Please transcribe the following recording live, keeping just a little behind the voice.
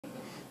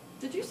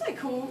Did you say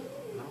cool?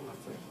 No, I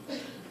said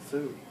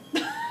Sue.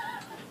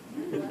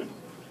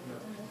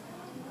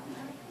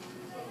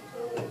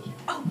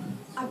 Oh,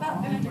 I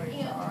about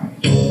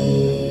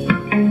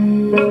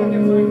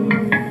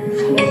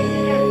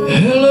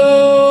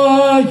Hello,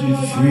 are you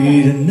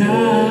free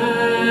tonight?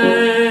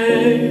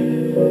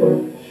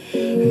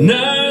 And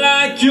I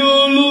like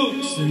your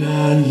looks and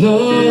I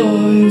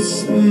love your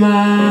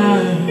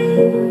smile.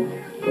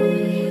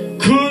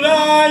 Could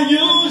I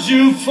use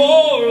you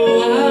for a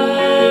while?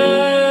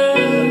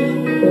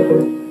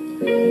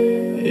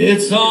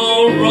 It's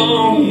all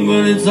wrong,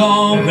 but it's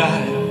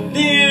alright.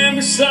 The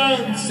amber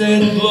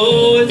sunset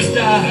glow its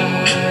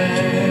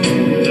died.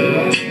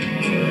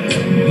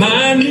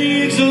 My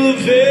needs are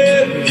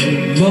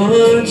very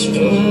much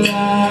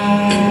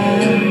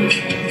alive.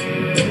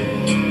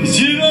 Is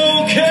it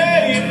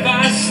okay if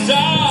I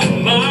stop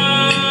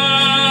by?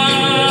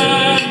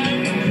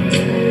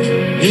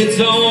 It's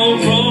all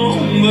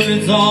wrong, but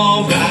it's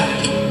all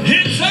right.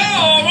 It's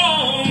all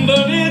wrong,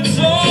 but it's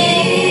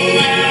all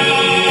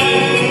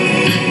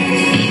right.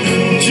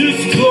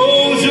 Just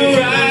close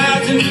your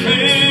eyes and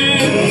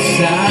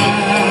fantasize.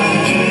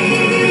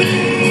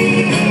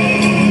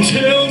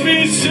 Tell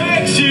me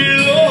sexy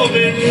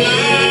loving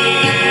lies.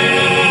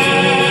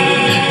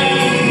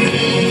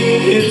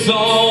 It's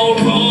all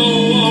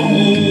wrong,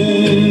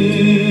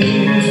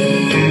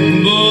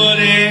 but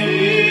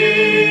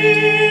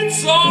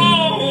it's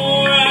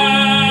all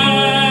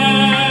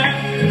right.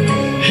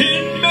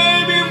 It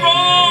may be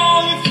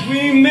wrong if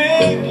we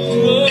make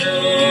love,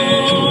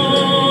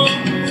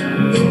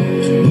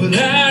 but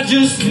I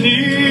just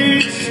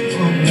need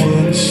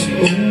someone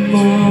so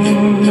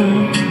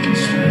much.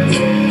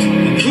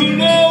 Who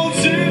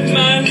knows if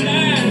my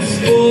last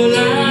for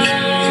life?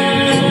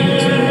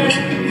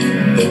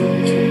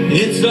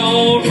 It's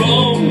all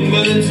wrong,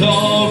 but it's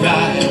all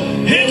right.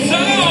 It's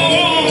all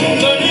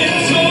wrong, but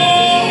it's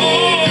all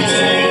right.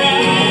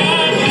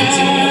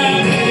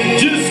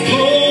 Just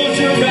close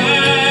your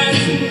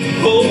eyes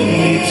and hold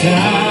me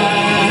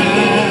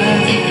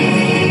tight.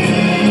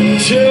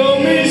 Tell